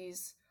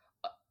studies,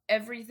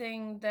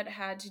 everything that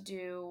had to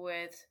do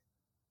with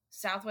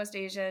Southwest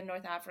Asia and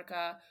North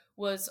Africa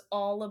was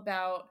all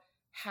about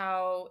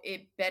how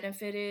it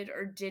benefited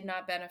or did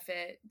not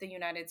benefit the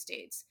United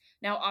States.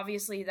 Now,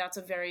 obviously, that's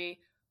a very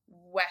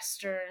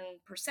Western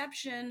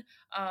perception,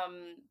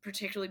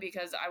 particularly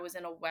because I was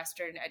in a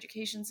Western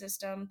education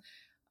system.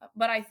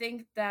 But I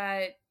think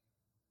that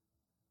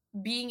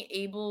being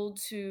able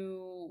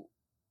to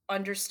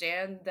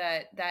understand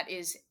that that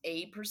is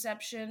a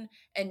perception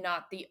and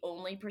not the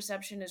only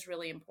perception is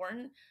really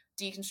important.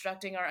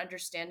 Deconstructing our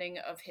understanding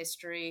of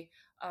history,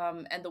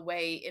 and the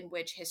way in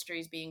which history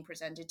is being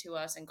presented to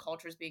us and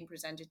culture is being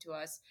presented to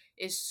us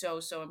is so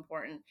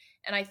important.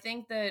 And I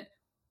think that,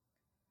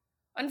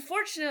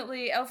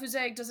 unfortunately,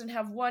 Alfuzaic doesn't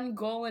have one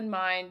goal in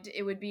mind.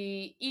 It would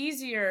be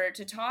easier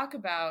to talk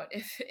about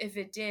if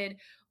it did.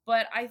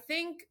 But I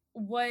think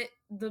what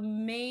the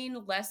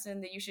main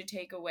lesson that you should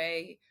take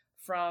away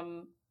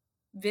from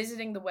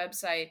visiting the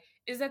website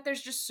is that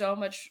there's just so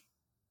much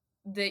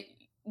that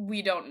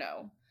we don't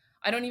know.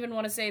 I don't even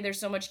want to say there's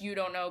so much you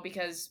don't know,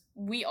 because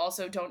we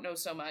also don't know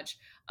so much.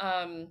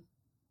 And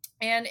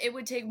it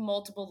would take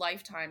multiple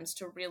lifetimes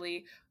to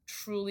really,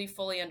 truly,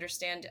 fully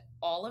understand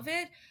all of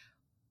it.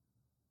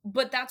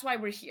 But that's why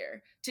we're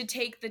here, to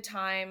take the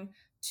time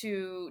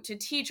to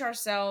teach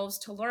ourselves,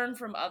 to learn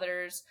from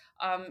others,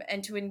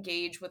 and to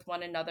engage with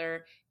one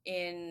another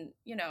in,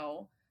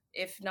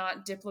 if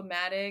not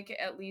diplomatic,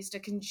 at least a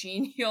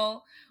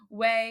congenial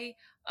way.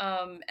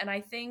 And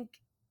I think,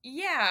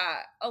 yeah,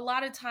 a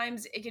lot of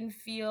times it can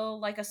feel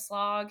like a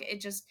slog.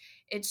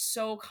 It's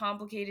so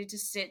complicated to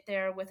sit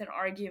there with an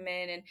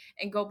argument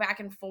and go back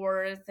and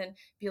forth and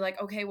be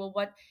like, okay, well,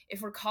 what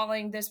if we're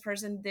calling this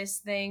person this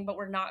thing, but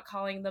we're not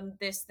calling them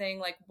this thing?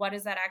 Like, what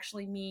does that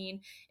actually mean?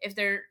 If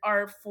there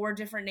are 4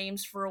 different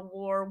names for a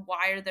war,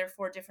 why are there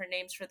 4 different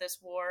names for this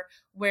war?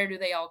 Where do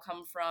they all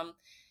come from?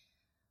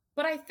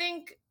 But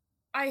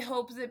I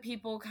hope that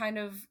people kind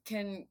of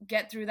can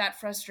get through that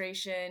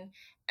frustration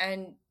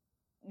and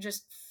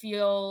just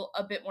feel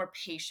a bit more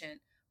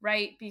patient,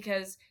 right?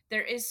 Because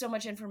there is so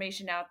much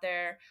information out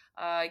there.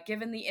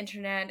 Given the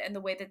internet and the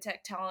way that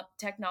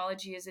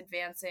technology is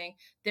advancing,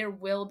 there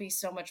will be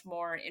so much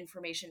more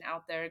information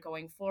out there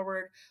going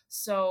forward.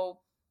 So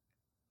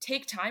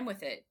take time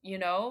with it,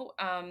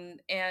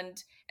 and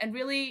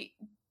really,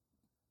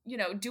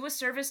 do a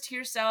service to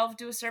yourself,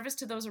 do a service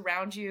to those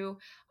around you.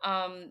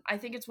 I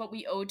think it's what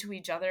we owe to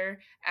each other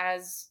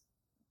as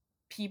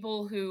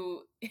people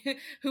who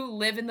who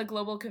live in the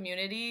global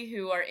community,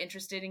 who are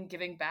interested in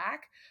giving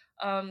back.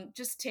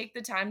 Just take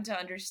the time to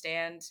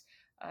understand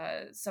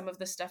some of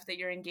the stuff that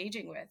you're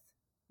engaging with.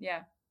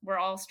 Yeah, we're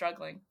all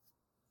struggling.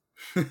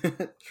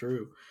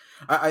 True.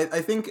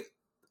 I think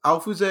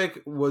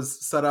Alfuzek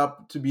was set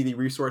up to be the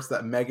resource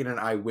that Megan and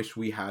I wish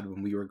we had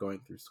when we were going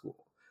through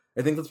school.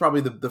 I think that's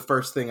probably the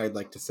first thing I'd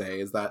like to say,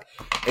 is that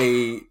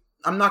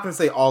I'm not going to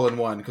say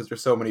all-in-one, because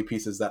there's so many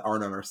pieces that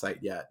aren't on our site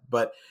yet,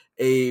 but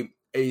a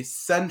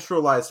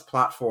centralized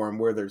platform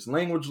where there's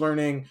language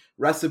learning,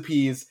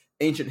 recipes,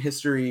 ancient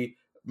history,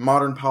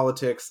 modern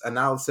politics,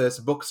 analysis,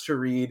 books to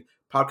read,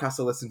 podcasts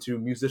to listen to,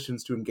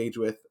 musicians to engage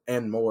with,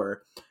 and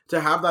more. To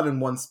have that in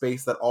one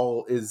space that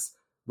all is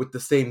with the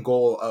same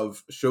goal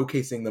of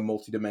showcasing the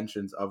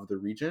multi-dimensions of the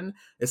region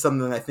is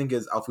something that I think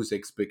is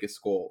Alfuzek's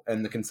biggest goal,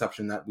 and the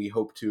conception that we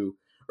hope to,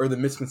 or the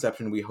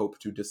misconception we hope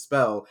to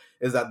dispel,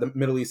 is that the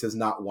Middle East is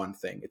not one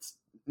thing. It's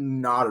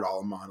not at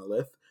all a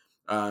monolith.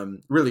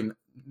 Really,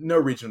 no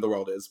region of the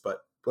world is, but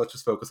let's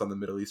just focus on the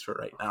Middle East for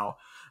right now.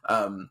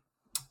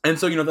 And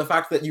so, the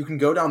fact that you can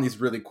go down these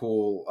really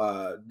cool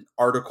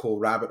article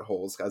rabbit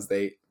holes as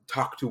they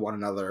talk to one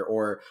another,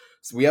 or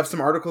so we have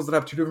some articles that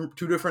have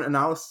two different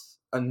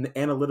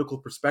analytical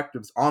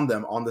perspectives on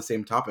them on the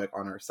same topic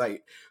on our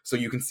site. So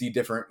you can see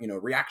different,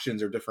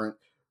 reactions, or different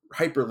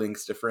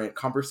hyperlinks, different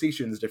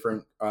conversations,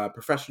 different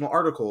professional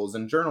articles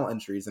and journal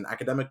entries and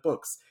academic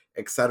books,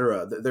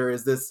 etc. There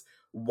is this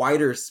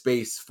wider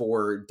space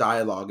for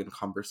dialogue and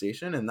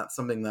conversation, and that's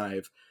something that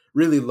I've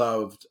really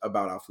loved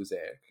about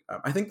Alfuzaic.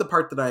 I think the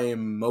part that I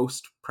am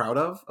most proud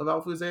of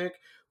Alfuzaic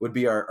would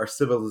be our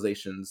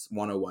Civilizations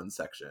 101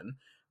 section.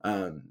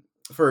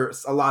 For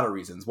a lot of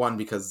reasons. One,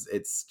 because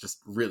it's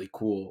just really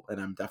cool, and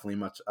I'm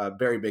definitely a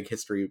very big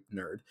history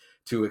nerd,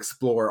 to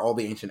explore all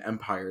the ancient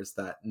empires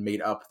that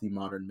made up the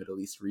modern Middle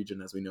East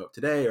region as we know it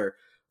today, or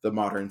the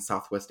modern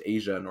Southwest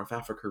Asia, North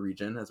Africa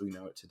region as we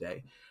know it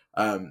today.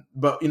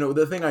 But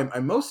the thing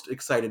I'm most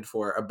excited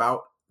for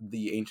about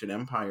the ancient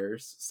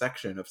empires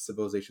section of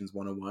Civilizations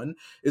 101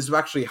 is to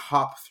actually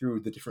hop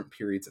through the different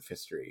periods of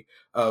history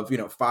of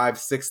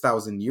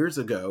 5,000-6,000 years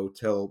ago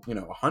till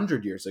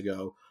 100 years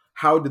ago.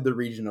 How did the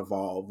region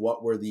evolve?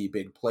 What were the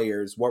big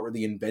players? What were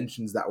the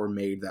inventions that were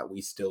made that we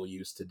still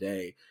use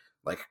today,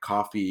 like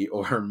coffee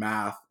or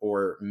math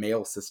or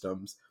mail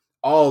systems?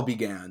 All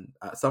began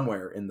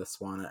somewhere in the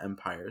Swana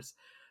empires.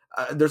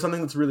 There's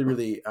something that's really,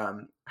 really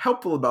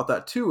helpful about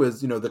that too, is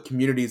the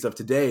communities of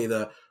today,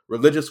 the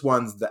religious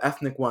ones, the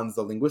ethnic ones,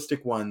 the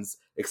linguistic ones,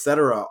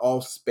 etc.,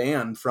 all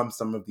span from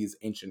some of these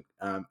ancient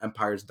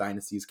empires,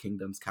 dynasties,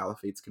 kingdoms,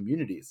 caliphates,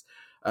 communities.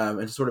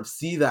 And to sort of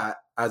see that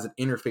as it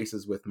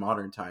interfaces with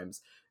modern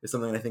times is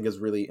something that I think is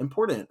really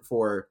important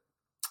for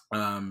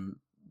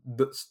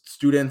the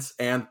students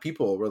and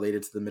people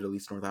related to the Middle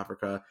East, North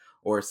Africa,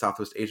 or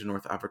Southwest Asia,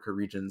 North Africa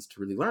regions to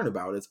really learn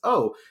about. Is,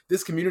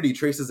 this community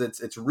traces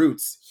its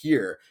roots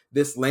here.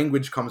 This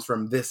language comes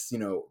from this,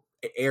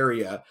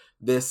 area.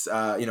 This,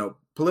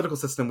 political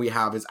system we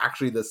have is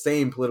actually the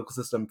same political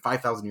system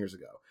 5,000 years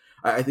ago.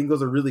 I think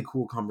those are really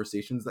cool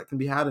conversations that can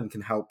be had and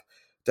can help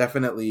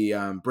definitely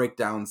break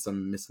down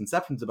some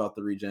misconceptions about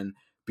the region,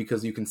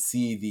 because you can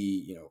see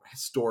the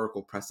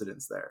historical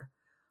precedents there.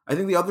 I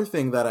think the other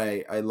thing that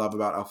I love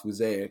about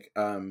Alfuzaic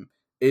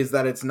is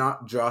that it's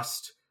not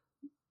just,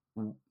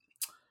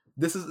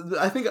 this is,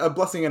 I think, a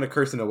blessing and a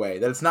curse in a way,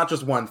 that it's not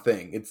just one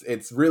thing.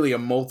 It's really a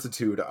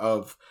multitude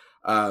of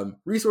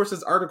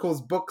resources,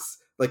 articles, books.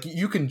 Like,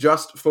 you can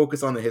just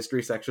focus on the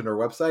history section or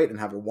website and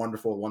have a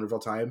wonderful, wonderful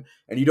time.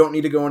 And you don't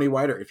need to go any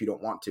wider if you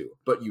don't want to,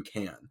 but you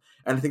can.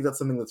 And I think that's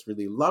something that's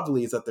really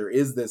lovely, is that there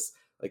is this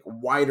like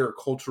wider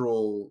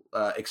cultural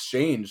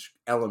exchange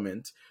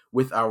element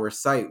with our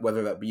site,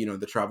 whether that be, you know,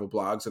 the travel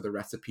blogs or the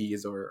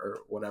recipes or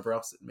whatever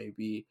else it may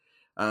be.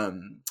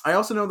 I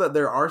also know that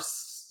there are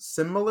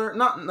similar,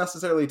 not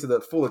necessarily to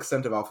the full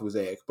extent of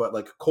Alphusaic, but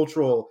like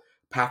cultural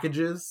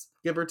packages,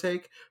 give or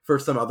take, for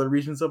some other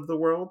regions of the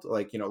world.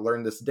 Like, you know,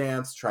 learn this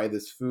dance, try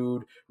this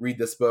food, read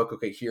this book.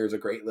 Okay, here's a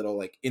great little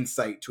like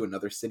insight to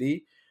another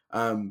city.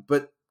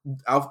 But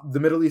the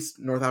Middle East,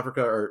 North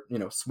Africa, or, you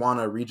know,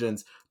 SWANA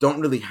regions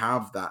don't really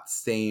have that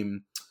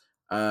same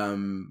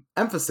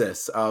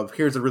emphasis of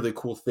here's a really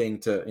cool thing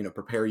to, you know,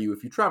 prepare you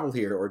if you travel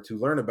here, or to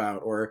learn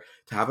about, or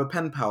to have a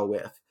pen pal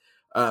with.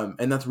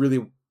 And that's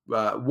really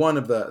one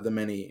of the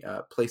many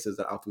places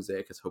that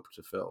Alphusaic has hoped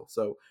to fill.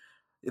 So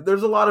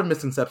there's a lot of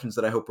misconceptions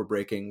that I hope we're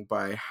breaking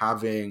by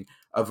having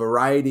a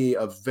variety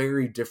of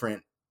very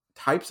different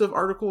types of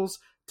articles,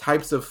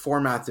 types of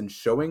formats, and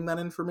showing that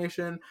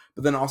information,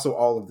 but then also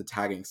all of the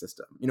tagging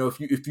system. You know,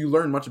 if you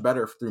learn much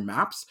better through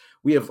maps,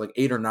 we have like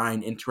 8 or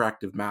 9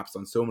 interactive maps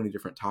on so many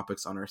different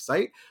topics on our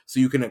site, so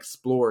you can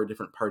explore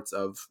different parts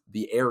of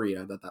the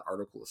area that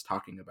article is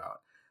talking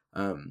about.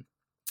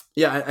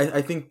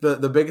 I think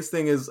the biggest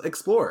thing is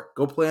explore.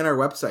 Go play on our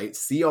website,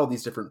 see all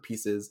these different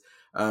pieces,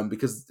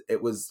 because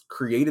it was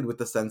created with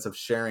the sense of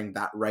sharing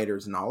that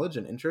writer's knowledge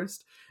and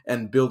interest,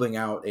 and building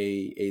out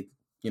a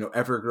you know,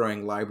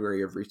 ever-growing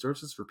library of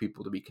resources for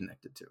people to be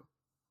connected to.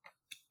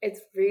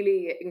 It's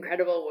really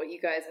incredible what you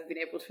guys have been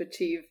able to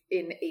achieve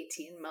in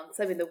 18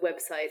 months. I mean, the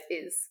website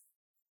is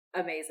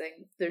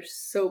amazing. There's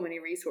so many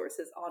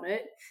resources on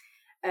it.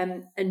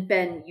 And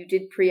Ben, you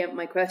did preempt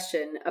my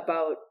question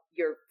about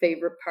your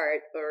favorite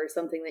part or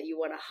something that you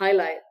want to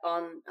highlight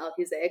on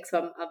Alphusaic.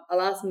 So I'll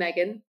ask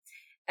Megan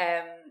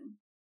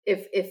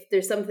if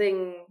there's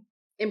something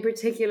in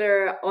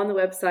particular on the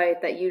website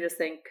that you just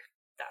think,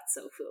 that's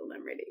so cool, and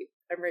I'm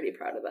really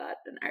proud of that.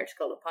 An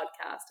article, a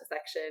podcast, a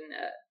section,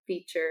 a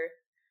feature.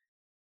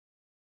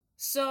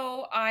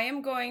 So I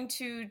am going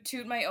to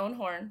toot my own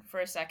horn for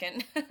a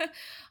second.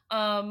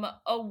 A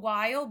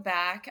while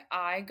back,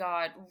 I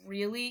got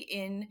really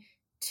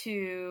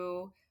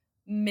into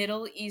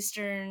Middle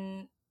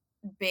Eastern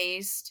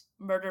based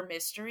murder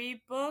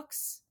mystery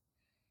books.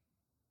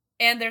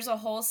 And there's a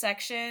whole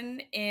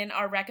section in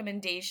our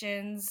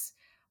recommendations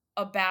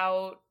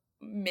about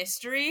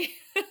mystery.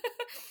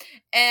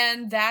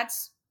 And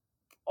that's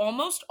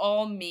almost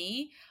all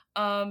me,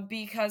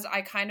 because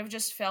I kind of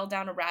just fell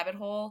down a rabbit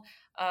hole.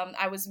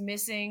 I was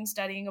missing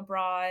studying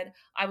abroad.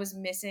 I was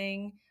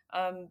missing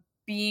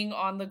being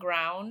on the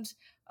ground,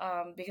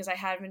 because I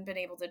hadn't been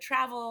able to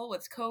travel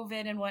with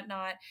COVID and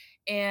whatnot.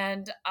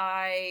 And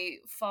I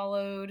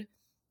followed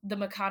the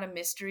Makana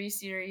Mystery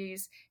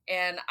series,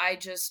 and I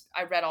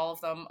read all of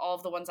them, all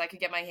of the ones I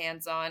could get my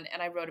hands on,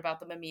 and I wrote about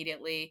them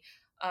immediately.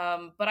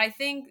 But I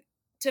think,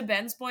 to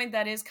Ben's point,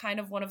 that is kind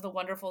of one of the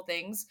wonderful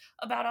things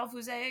about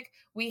Alphusaic.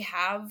 We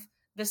have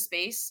the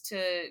space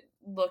to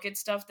look at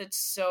stuff that's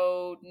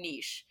so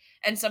niche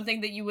and something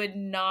that you would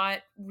not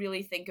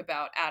really think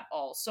about at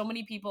all. So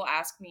many people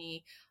ask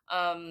me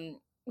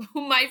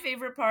my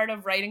favorite part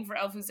of writing for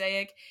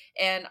Alphusaic,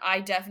 and I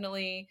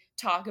definitely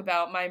talk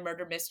about my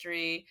murder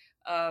mystery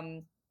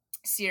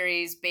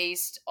series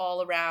based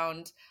all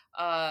around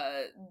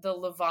the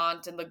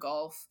Levant and the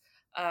Gulf.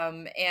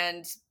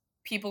 And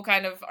people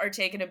kind of are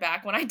taken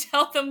aback when I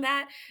tell them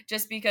that,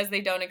 just because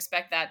they don't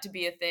expect that to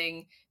be a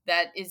thing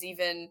that is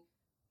even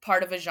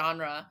part of a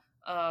genre.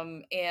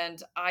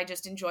 And I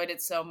just enjoyed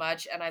it so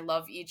much, and I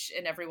love each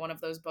and every one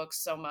of those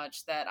books so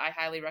much that I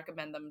highly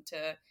recommend them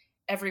to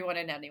everyone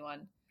and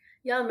anyone.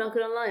 Yeah, I'm not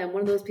going to lie. I'm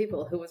one of those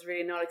people who was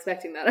really not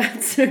expecting that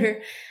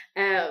answer,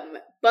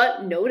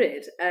 but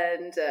noted,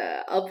 and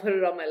I'll put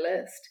it on my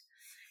list.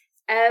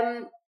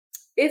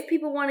 If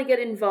people want to get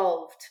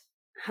involved,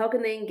 how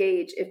can they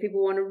engage? If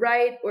people want to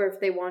write, or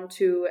if they want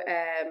to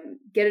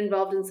get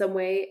involved in some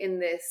way in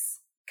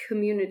this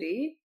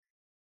community,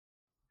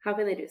 how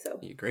can they do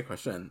so? Great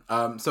question.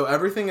 So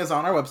everything is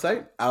on our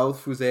website,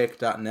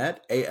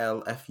 alphusaic.net,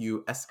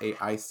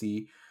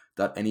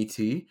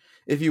 alfusaic.net.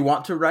 If you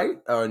want to write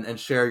and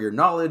share your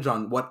knowledge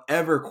on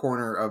whatever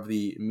corner of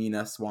the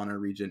MENA SWANA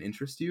region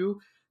interests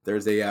you,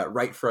 there's a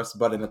Write For Us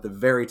button at the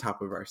very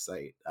top of our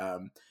site.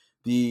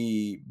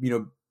 The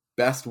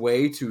best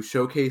way to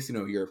showcase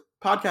your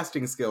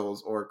podcasting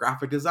skills or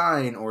graphic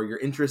design or your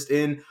interest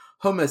in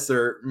hummus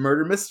or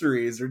murder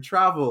mysteries or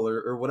travel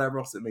or whatever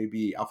else it may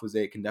be,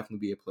 Alphusaic can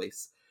definitely be a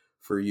place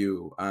for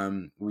you.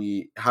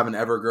 We have an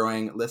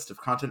ever-growing list of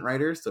content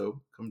writers,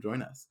 so come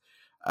join us.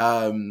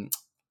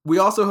 We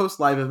also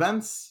host live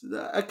events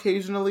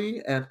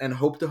occasionally and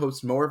hope to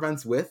host more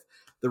events with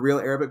the Real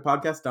Arabic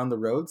Podcast down the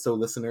road. So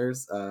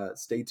listeners,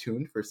 stay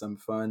tuned for some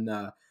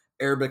fun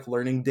Arabic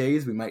learning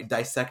days. We might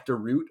dissect a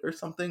root or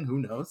something.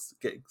 Who knows?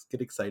 Get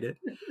excited.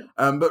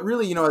 But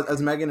really,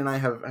 as Megan and I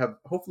have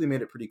hopefully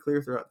made it pretty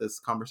clear throughout this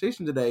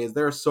conversation today, is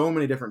there are so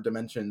many different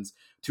dimensions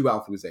to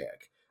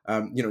Alphusaic.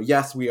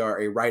 Yes, we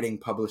are a writing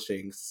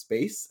publishing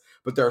space,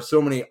 but there are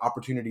so many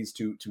opportunities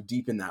to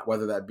deepen that,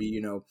 whether that be,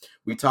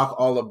 we talk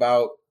all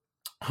about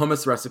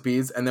hummus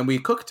recipes, and then we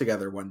cook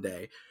together one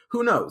day.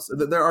 Who knows?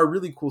 There are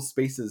really cool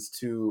spaces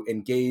to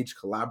engage,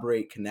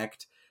 collaborate,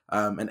 connect,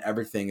 and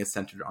everything is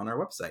centered on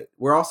our website.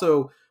 We're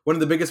also, one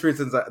of the biggest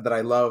reasons that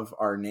I love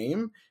our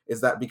name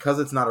is that because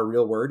it's not a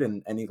real word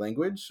in any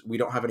language, we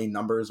don't have any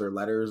numbers or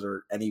letters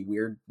or any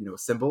weird,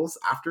 symbols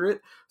after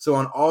it. So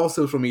on all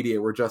social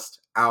media, we're just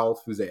Al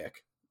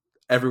Fusaic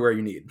everywhere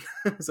you need.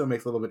 So it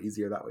makes it a little bit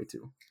easier that way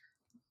too.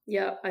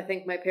 Yeah, I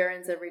thank my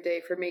parents every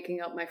day for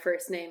making up my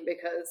first name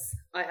because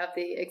I have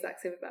the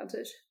exact same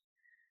advantage.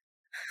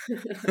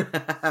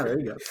 There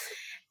you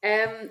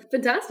go.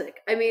 Fantastic.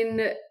 I mean,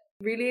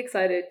 really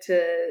excited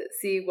to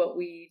see what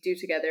we do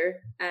together,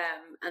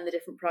 and the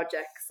different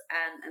projects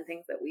and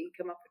things that we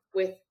come up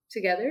with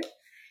together.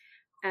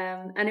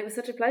 And it was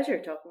such a pleasure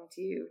talking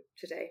to you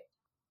today.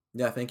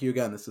 Yeah, thank you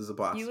again. This is a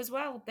blast. You as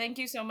well. Thank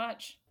you so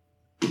much.